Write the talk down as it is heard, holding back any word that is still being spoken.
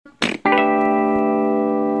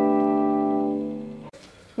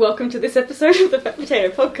Welcome to this episode of the Fat Potato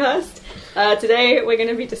Podcast. Today we're going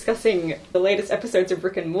to be discussing the latest episodes of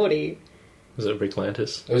Rick and Morty. Was it Rick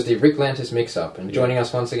Lantis? It was the Rick Lantis mix-up, and joining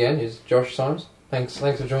us once again is Josh Symes. Thanks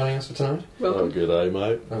for joining us for tonight. Welcome. Oh, good day,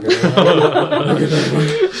 mate.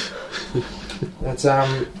 That's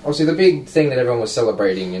obviously the big thing that everyone was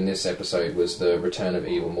celebrating in this episode was the return of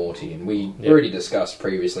Evil Morty, and we already discussed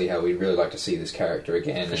previously how we'd really like to see this character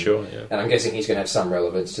again. For sure, yeah. And I'm guessing he's going to have some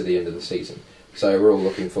relevance to the end of the season, so we're all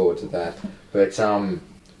looking forward to that. But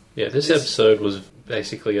this episode was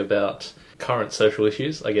basically about current social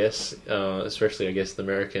issues, I guess, especially I guess the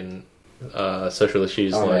American social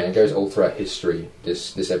issues. Man, it goes all throughout history.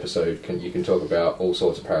 This episode you can talk about all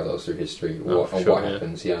sorts of parallels through history, what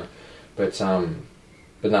happens. Yeah. But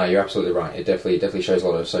no, you're absolutely right. It definitely shows a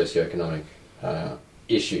lot of socioeconomic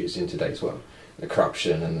issues in today's world, the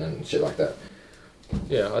corruption and shit like that.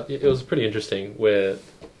 Yeah, it was pretty interesting. Where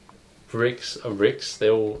Ricks, they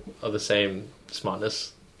all are the same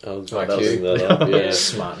smartness. I was Like balancing you. that up. Yeah.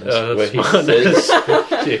 Smartness. Where he Smartness.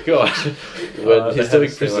 says, Dear God. when he's doing They have the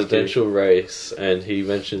same presidential race, and he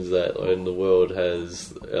mentions that when the world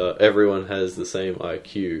has everyone has the same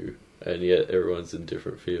IQ, and yet everyone's in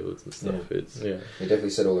different fields and stuff. Yeah. He definitely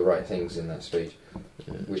said all the right things in that speech.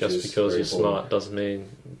 Which Just is because very you're important. smart doesn't mean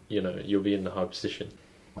you'll be in a high position.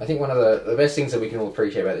 I think one of the best things that we can all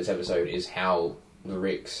appreciate about this episode is how the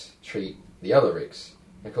Ricks treat the other Ricks.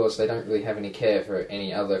 Of course, they don't really have any care for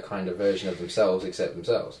any other kind of version of themselves except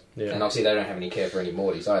themselves. Yeah. And obviously they don't have any care for any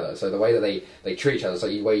Mortys either. So the way that they treat each other, so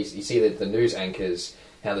you see the news anchors,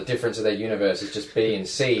 how the difference of their universe is just B and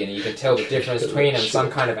C, and you can tell the difference between them.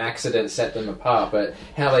 Some kind of accident set them apart, but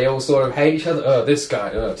how they all sort of hate each other. Oh, this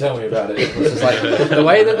guy, tell me about it. It's just like, the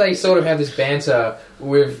way that they sort of have this banter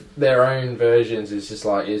with their own versions is just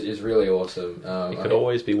like, is really awesome. It could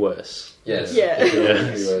always be worse. Yes. Yeah. It could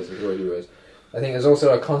always be worse. It could always be worse. I think there's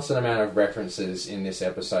also a constant amount of references in this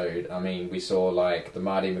episode. I mean, we saw like the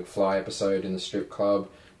Marty McFly episode in the strip club.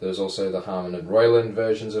 There was also the Harmon and Roiland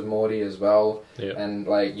versions of Morty as well. Yeah. And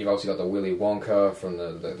like you've also got the Willy Wonka from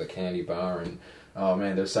the candy bar, and oh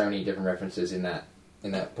man, there's so many different references in that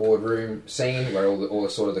boardroom scene where all the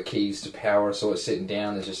sort of the keys to power are sort of sitting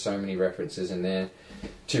down. There's just so many references in there.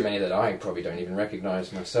 Too many that I probably don't even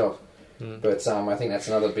recognise myself. But I think that's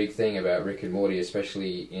another big thing about Rick and Morty,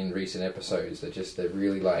 especially in recent episodes. They're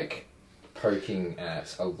really like poking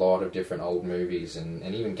at a lot of different old movies and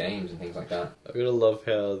even games and things like that. I'm gonna love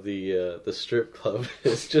how the strip club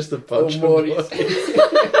is just a bunch of Mortys.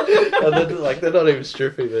 Mortys. And they're not even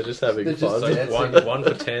stripping; they're just having They're fun. just So one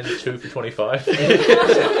for 10, 2 for 25.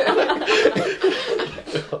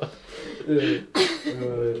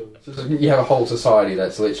 You have a whole society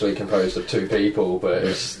that's literally composed of two people, but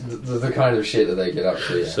it's the kind of shit that they get up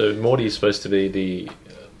to. Yeah. So Morty's supposed to be the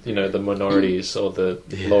minorities or the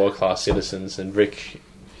lower class citizens, and Rick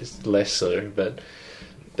is less so. But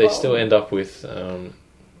they still end up with,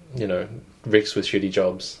 Ricks with shitty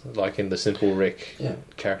jobs, like in the Simple Rick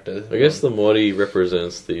character. I guess the Morty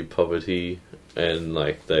represents the poverty and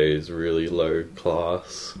like those really low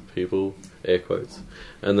class people, air quotes.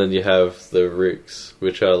 And then you have the Ricks,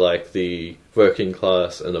 which are like the working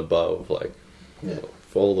class and above, like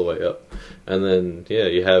all the way up. And then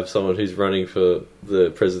you have someone who's running for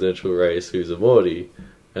the presidential race who's a Morty,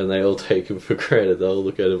 and they all take him for granted. They all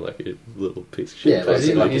look at him like a little piece of shit. Yeah, Is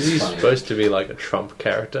he, like is it's he funny. supposed to be like a Trump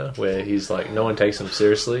character, where he's like no one takes him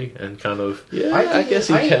seriously and kind of I guess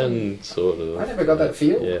he can sort of. I never got that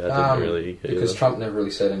feel. Yeah, I didn't really because either. Trump never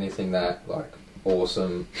really said anything that like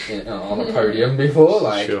awesome on a podium before.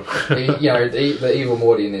 Like, Sure. the evil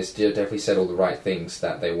Morty in this definitely said all the right things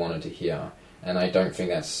that they wanted to hear, and I don't think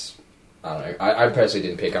that's. I don't know. I personally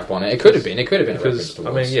didn't pick up on it. It could have been. It could have been a reference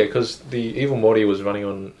Because towards. because the Evil Morty was running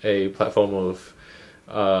on a platform of,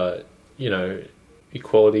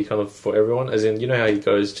 equality kind of for everyone. As in, how he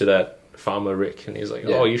goes to that farmer Rick and he's like,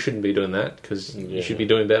 "Oh, you shouldn't be doing that because you should be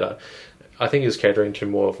doing better." I think he's catering to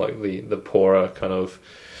more of like the poorer kind of.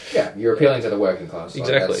 Yeah, you're appealing to the working class.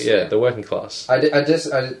 Exactly. The working class. I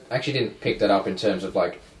actually didn't pick that up in terms of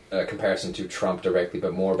like a comparison to Trump directly,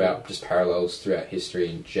 but more about just parallels throughout history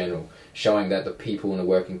in general, showing that the people in the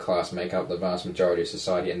working class make up the vast majority of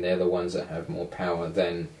society, and they're the ones that have more power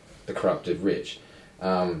than the corrupted rich.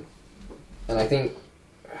 And I think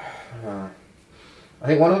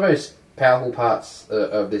one of the most powerful parts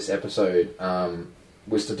of this episode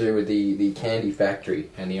was to do with the candy factory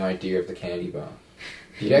and the idea of the candy bar.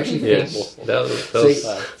 You actually think... Yes,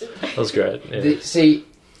 that was great. Yeah. See,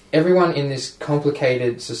 everyone in this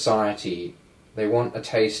complicated society, they want a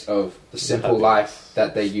taste of the simple life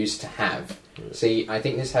that they used to have. See, I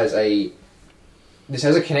think this has this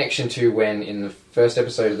has a connection to when, in the first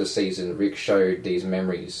episode of the season, Rick showed these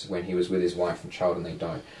memories when he was with his wife and child and they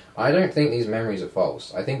died. I don't think these memories are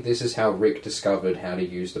false. I think this is how Rick discovered how to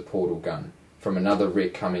use the portal gun from another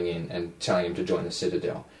Rick coming in and telling him to join the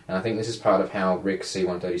Citadel. And I think this is part of how Rick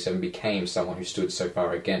C-137 became someone who stood so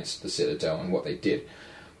far against the Citadel and what they did.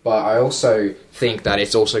 But I also think that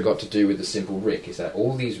it's also got to do with the simple Rick, is that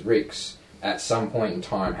all these Ricks at some point in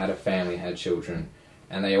time had a family, had children,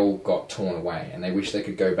 and they all got torn away, and they wish they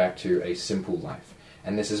could go back to a simple life.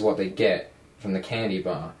 And this is what they get from the candy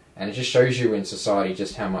bar. And it just shows you in society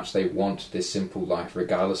just how much they want this simple life,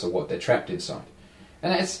 regardless of what they're trapped inside.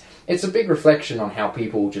 And it's a big reflection on how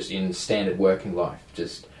people just in standard working life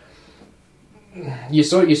just... You're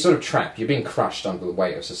sort of trapped. You're being crushed under the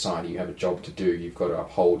weight of society. You have a job to do. You've got to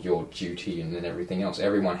uphold your duty and then everything else.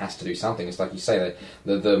 Everyone has to do something. It's like you say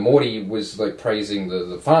that the Morty was like praising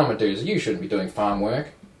the farmer dudes. You shouldn't be doing farm work.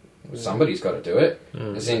 Somebody's got to do it.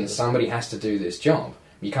 As in, somebody has to do this job.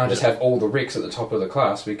 You can't just have all the Ricks at the top of the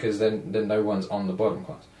class because then no one's on the bottom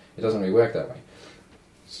class. It doesn't really work that way.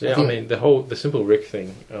 So, yeah, I mean, the simple Rick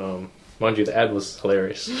thing... mind you, the ad was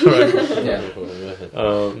hilarious. Right? Yeah.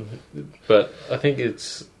 But I think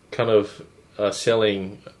it's kind of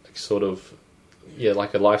selling sort of,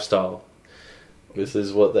 like a lifestyle. This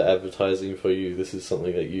is what they're advertising for you. This is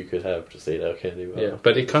something that you could have, just eat our candy bar. Yeah,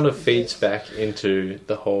 but it kind of feeds back into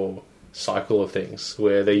the whole cycle of things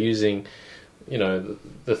where they're using,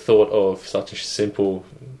 the thought of such a simple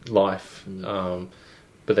life,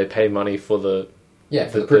 but they pay money for the... Yeah,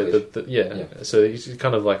 for the privilege. Yeah, so it's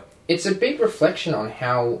kind of like... It's a big reflection on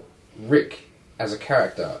how Rick, as a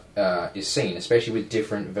character, is seen, especially with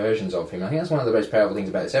different versions of him. I think that's one of the most powerful things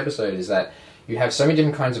about this episode, is that you have so many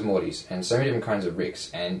different kinds of Mortys and so many different kinds of Ricks,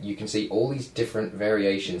 and you can see all these different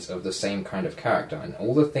variations of the same kind of character, and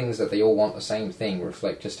all the things that they all want the same thing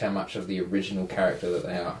reflect just how much of the original character that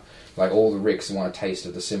they are. Like, all the Ricks want a taste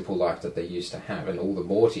of the simple life that they used to have, and all the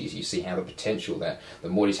Mortys, you see how the potential that the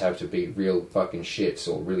Mortys have to be real fucking shits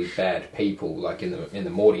or really bad people, like in the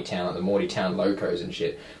Morty Town, like the Morty Town locos and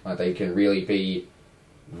shit. Like, they can really be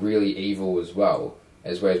really evil as well.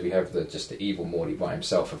 As well as we have just the evil Morty by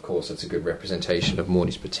himself. Of course, that's a good representation of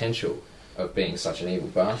Morty's potential of being such an evil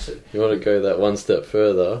bastard. You want to go that one step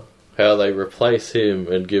further? How they replace him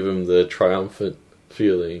and give him the triumphant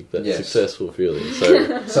feeling, that successful feeling.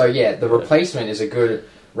 So yeah, the replacement is a good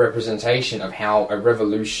representation of how a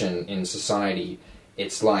revolution in society,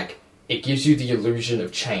 it's like, it gives you the illusion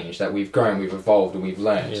of change, that we've grown, we've evolved, and we've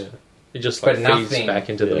learned. Yeah. It just feeds back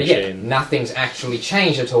into the machine. Yeah, nothing's actually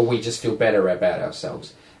changed at all. We just feel better about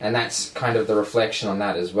ourselves. And that's kind of the reflection on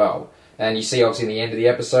that as well. And you see, obviously, in the end of the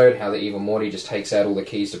episode, how the evil Morty just takes out all the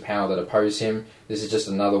keys to power that oppose him. This is just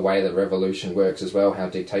another way that revolution works as well, how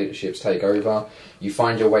dictatorships take over. You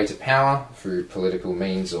find your way to power through political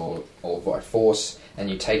means or by force, and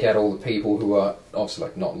you take out all the people who are obviously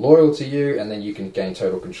not loyal to you, and then you can gain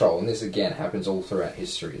total control. And this, again, happens all throughout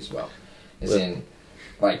history as well.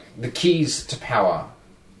 The keys to power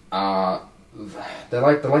are... They're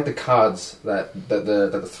like the cards that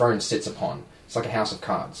the throne sits upon. It's like a house of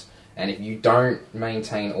cards. And if you don't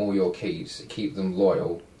maintain all your keys, keep them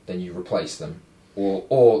loyal, then you replace them.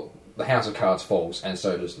 Or the house of cards falls, and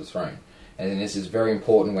so does the throne. And this is very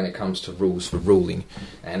important when it comes to rules for ruling.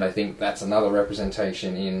 And I think that's another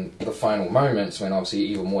representation in the final moments when obviously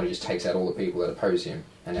Evil Morty just takes out all the people that oppose him.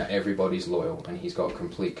 And now everybody's loyal, and he's got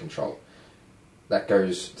complete control. That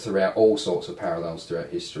goes throughout all sorts of parallels throughout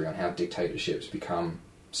history on how dictatorships become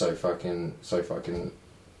so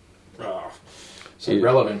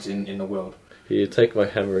relevant in the world. Here, take my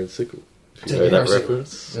hammer and sickle. If you know that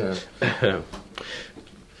reference. Yeah.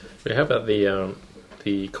 How about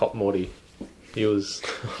the cop Morty? He was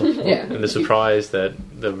and the surprise that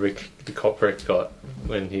the cop Rick got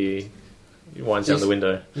when he winds down the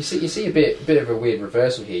window. You see a bit of a weird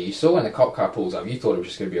reversal here. You saw when the cop car pulls up, you thought it was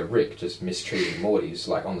just going to be a Rick just mistreating Mortys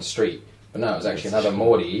on the street, but no, it was actually another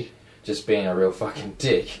Morty just being a real fucking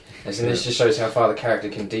dick. And so this just shows how far the character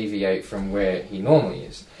can deviate from where he normally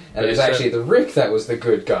is. And it was actually the Rick that was the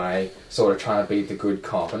good guy, sort of trying to be the good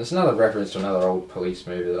cop. And it's another reference to another old police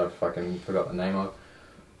movie that I fucking forgot the name of.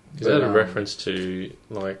 Is that a reference to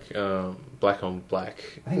Black on Black?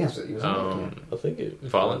 I think that's what he was. I think it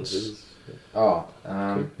violence. Is.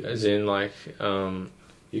 As in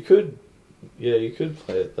you could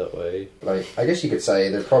play it that way. I guess you could say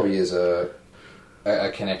there probably is a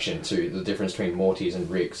connection to the difference between Mortys and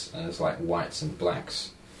Ricks, and it's like whites and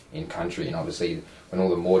blacks in country, and obviously when all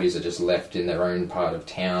the Mortys are just left in their own part of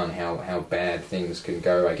town, how bad things can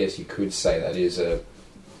go. I guess you could say that is a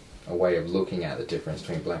a way of looking at the difference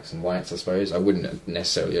between blacks and whites, I suppose. I wouldn't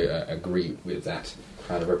necessarily agree with that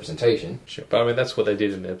kind of representation. Sure, but I mean that's what they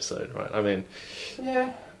did in the episode, right? I mean,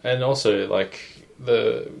 Yeah. and also like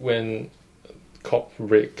when Cop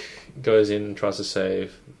Rick goes in and tries to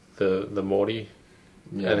save the Morty,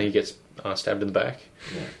 Yeah. and he gets stabbed in the back.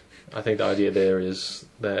 Yeah. I think the idea there is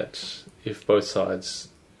that if both sides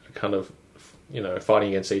are kind of, fighting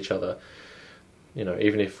against each other,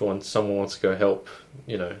 even if someone wants to go help,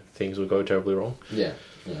 things will go terribly wrong. Yeah.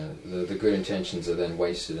 The good intentions are then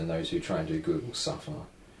wasted, and those who try and do good will suffer.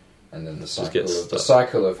 And then the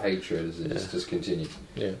cycle of hatred is just continued.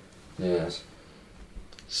 Yeah. Yes.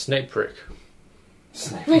 Snape Rick.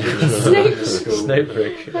 Snape. Snape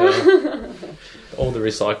Rick. All the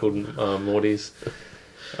recycled Mortys.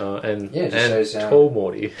 And shows how... Tall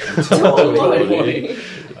Morty. Tall Morty.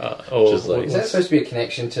 Just like- Is that supposed to be a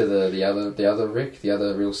connection to the other Rick, the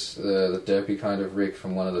other real the derpy kind of Rick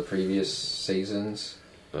from one of the previous seasons?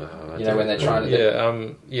 When they're trying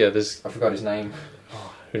to... there's... I forgot his name.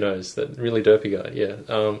 Who knows? That really derpy guy, yeah.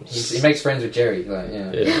 He makes friends with Jerry, Yeah,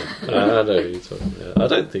 I know who you're talking about. I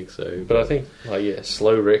don't think so. But I think,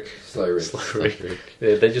 Slow Rick. Slow Rick.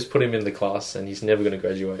 Yeah, they just put him in the class and he's never going to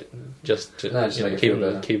graduate. Just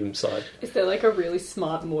to keep him side. Is there like a really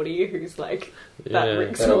smart Morty who's like that Yeah.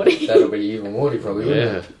 Rick's Morty? That'll be evil Morty, probably.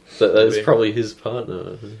 Yeah, that's probably his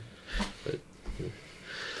partner.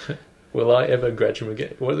 Will I ever graduate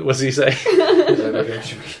again? What does he say?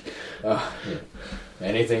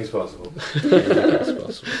 Anything's possible. It's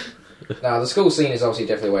possible. Now, the school scene is obviously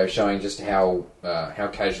definitely a way of showing just how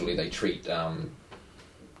casually they treat the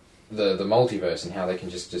multiverse, and how they can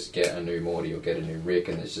just get a new Morty or get a new Rick,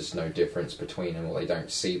 and there's just no difference between them, or they don't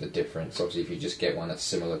see the difference. Obviously, if you just get one that's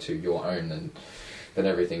similar to your own, then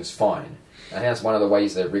everything's fine. And that's one of the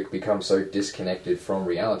ways that Rick becomes so disconnected from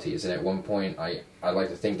reality, is that at one point, I like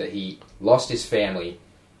to think that he lost his family,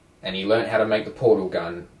 and he learned how to make the portal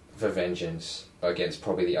gun for vengeance against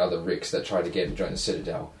probably the other Ricks that tried to get him to join the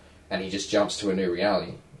Citadel. And he just jumps to a new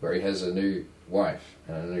reality where he has a new wife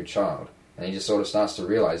and a new child. And he just sort of starts to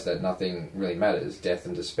realise that nothing really matters. Death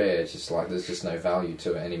and despair, it's just like there's just no value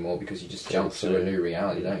to it anymore, because you just jump to a new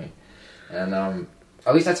reality, don't you? And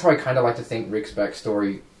at least that's how I kind of like to think Rick's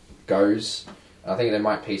backstory goes. I think they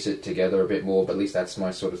might piece it together a bit more, but at least that's my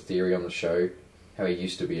sort of theory on the show. How he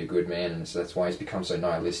used to be a good man, and so that's why he's become so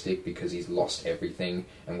nihilistic, because he's lost everything,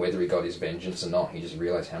 and whether he got his vengeance or not, he just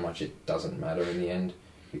realised how much it doesn't matter in the end,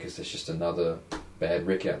 because there's just another bad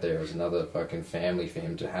Rick out there, there's another fucking family for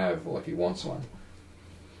him to have, or if he wants one.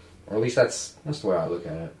 Or at least that's the way I look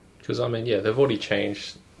at it. Because, they've already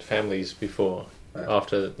changed families before,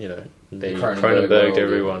 after, they Cronenberg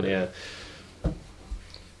everyone, yeah.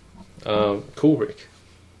 Cool Rick.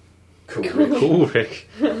 Cool Rick.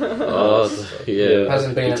 Oh, yeah.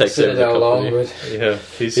 Hasn't been He at the takes over the Citadel long, company. but... Yeah,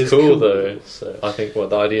 he's He's cool cool. though. So I think the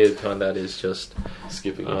idea behind that is just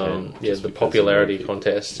Skipping ahead. Just the because popularity of-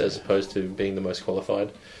 contest as opposed to being the most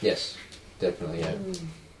qualified. Yes, definitely, yeah.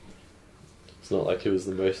 It's not like he was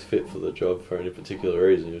the most fit for the job for any particular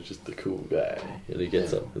reason. He was just the cool guy, and he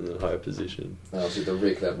gets up in the higher position. Obviously, the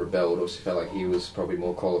Rick that rebelled obviously felt like he was probably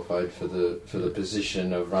more qualified for the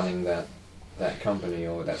position of running that company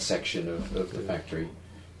or that section of the factory.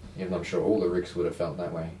 Even though I'm sure all the Ricks would have felt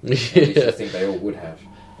that way. At least I think they all would have,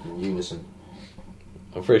 in unison.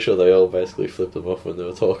 I'm pretty sure they all basically flipped him off when they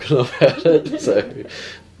were talking about it. So,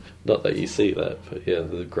 not that you see that, but yeah,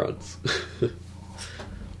 the grunts.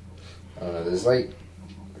 I don't know, there's like...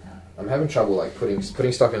 I'm having trouble like putting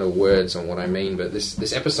stuff into words on what I mean, but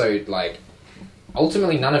this episode, like...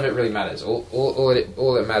 Ultimately, none of it really matters. All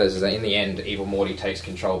that matters is that in the end, Evil Morty takes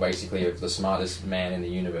control, basically, of the smartest man in the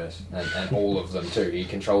universe. And all of them, too. He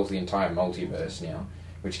controls the entire multiverse now,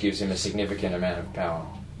 which gives him a significant amount of power.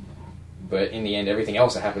 But in the end, everything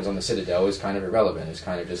else that happens on the Citadel is kind of irrelevant. It's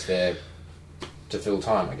kind of just there to fill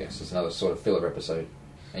time, I guess. It's another sort of filler episode.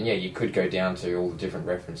 And yeah, you could go down to all the different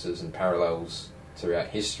references and parallels throughout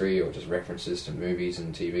history, or just references to movies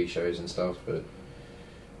and TV shows and stuff, but...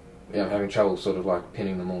 Yeah, I'm having trouble sort of like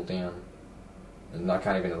pinning them all down. And I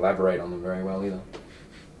can't even elaborate on them very well either.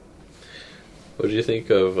 What do you think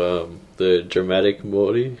of the dramatic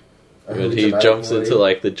Morty? When he Dramatic jumps Morty. into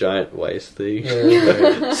like the giant waist thing.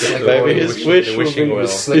 Yeah, Maybe his wish the will wishing be well.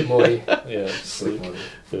 Slip Morty. Yeah, Slip Morty.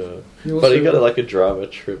 Yeah. But he got like a drama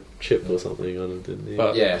chip or something on him, didn't he?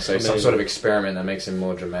 But- Yeah, so I some mean- sort of experiment that makes him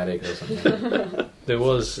more dramatic or something. there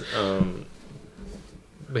was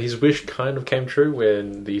his wish kind of came true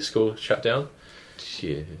when the school shut down.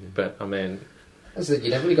 Yeah. But I mean, As I said, you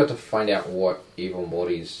never really got to find out what Evil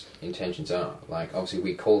Morty's intentions are. Like, obviously,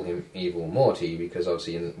 we call him Evil Morty because,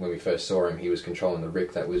 obviously, when we first saw him, he was controlling the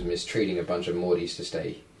Rick that was mistreating a bunch of Mortys to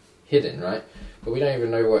stay hidden, right? But we don't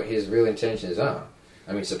even know what his real intentions are.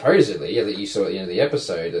 I mean, supposedly, that you saw at the end of the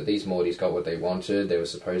episode, that these Mortys got what they wanted. There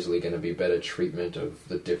was supposedly going to be better treatment of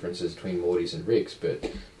the differences between Mortys and Ricks,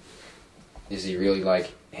 but is he really,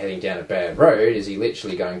 like, heading down a bad road? Is he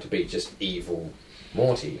literally going to be just evil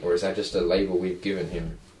Morty, or is that just a label we've given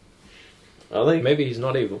him? I think Maybe he's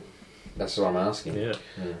not evil. That's what I'm asking. Yeah.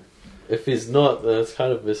 if he's not, then it's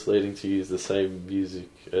kind of misleading to use the same music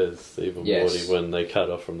as Evil Yes. Morty when they cut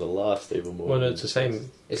off from the last Evil Morty. Well, it's the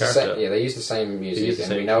same It's the character. same, yeah, they use the same They music, use the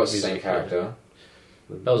and we same know it's the same music, character.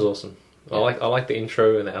 That was awesome. Yeah. I like the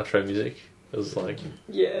intro and the outro music. It was like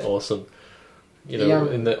Yeah. awesome. You know,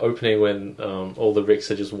 in the opening when all the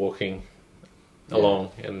Ricks are just walking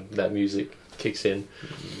along and that music kicks in.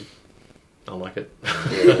 I like it.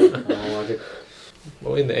 Yeah, I like it.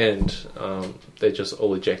 Well, in the end, they're just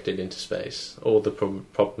all ejected into space. All the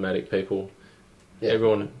problematic people,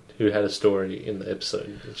 everyone who had a story in the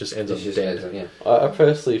episode, it just ends up dead. Yeah. I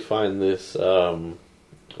personally find this similar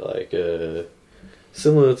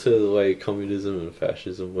to the way communism and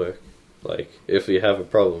fascism work. Like, if you have a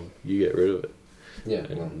problem, you get rid of it. Yeah.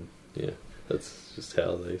 And, that's just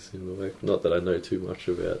how they seem to work. Not that I know too much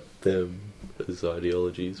about them as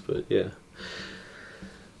ideologies, but yeah.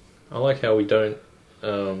 I like how we don't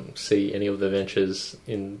see any of the adventures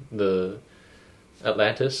in the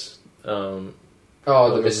Atlantis. The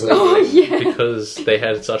misleading. Oh, yeah. Because they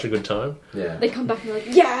had such a good time. Yeah. They come back and they're like,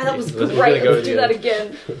 yeah, that was We're great, gonna go let's do that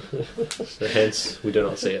again. So hence, we do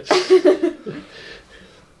not see it.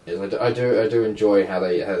 Yeah, I do enjoy how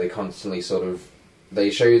they constantly sort of they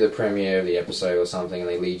show you the premiere of the episode or something and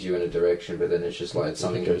they lead you in a direction, but then it's just like it's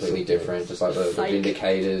something completely different, just like the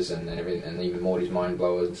Vindicators and everything, and even Morty's Mind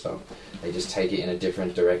Blowers and stuff. They just take it in a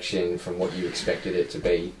different direction from what you expected it to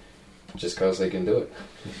be, just because they can do it,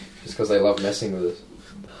 just because they love messing with us.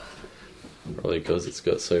 Probably because it's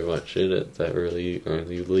got so much in it that really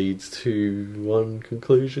only leads to one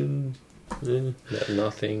conclusion. Yeah. That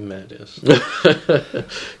nothing matters.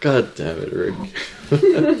 God damn it, Rick.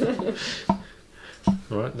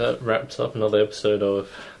 Alright, that wraps up another episode of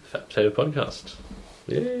Fat Potato Podcast.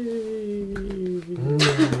 Yay!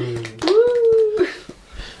 Woo!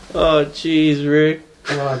 Oh, jeez, Rick.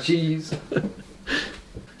 Oh, jeez.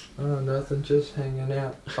 Oh, nothing, just hanging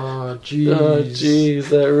out. Oh, jeez. Oh, jeez,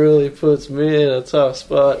 that really puts me in a tough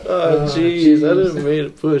spot. Oh, jeez, I didn't mean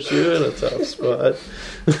to put you in a tough spot.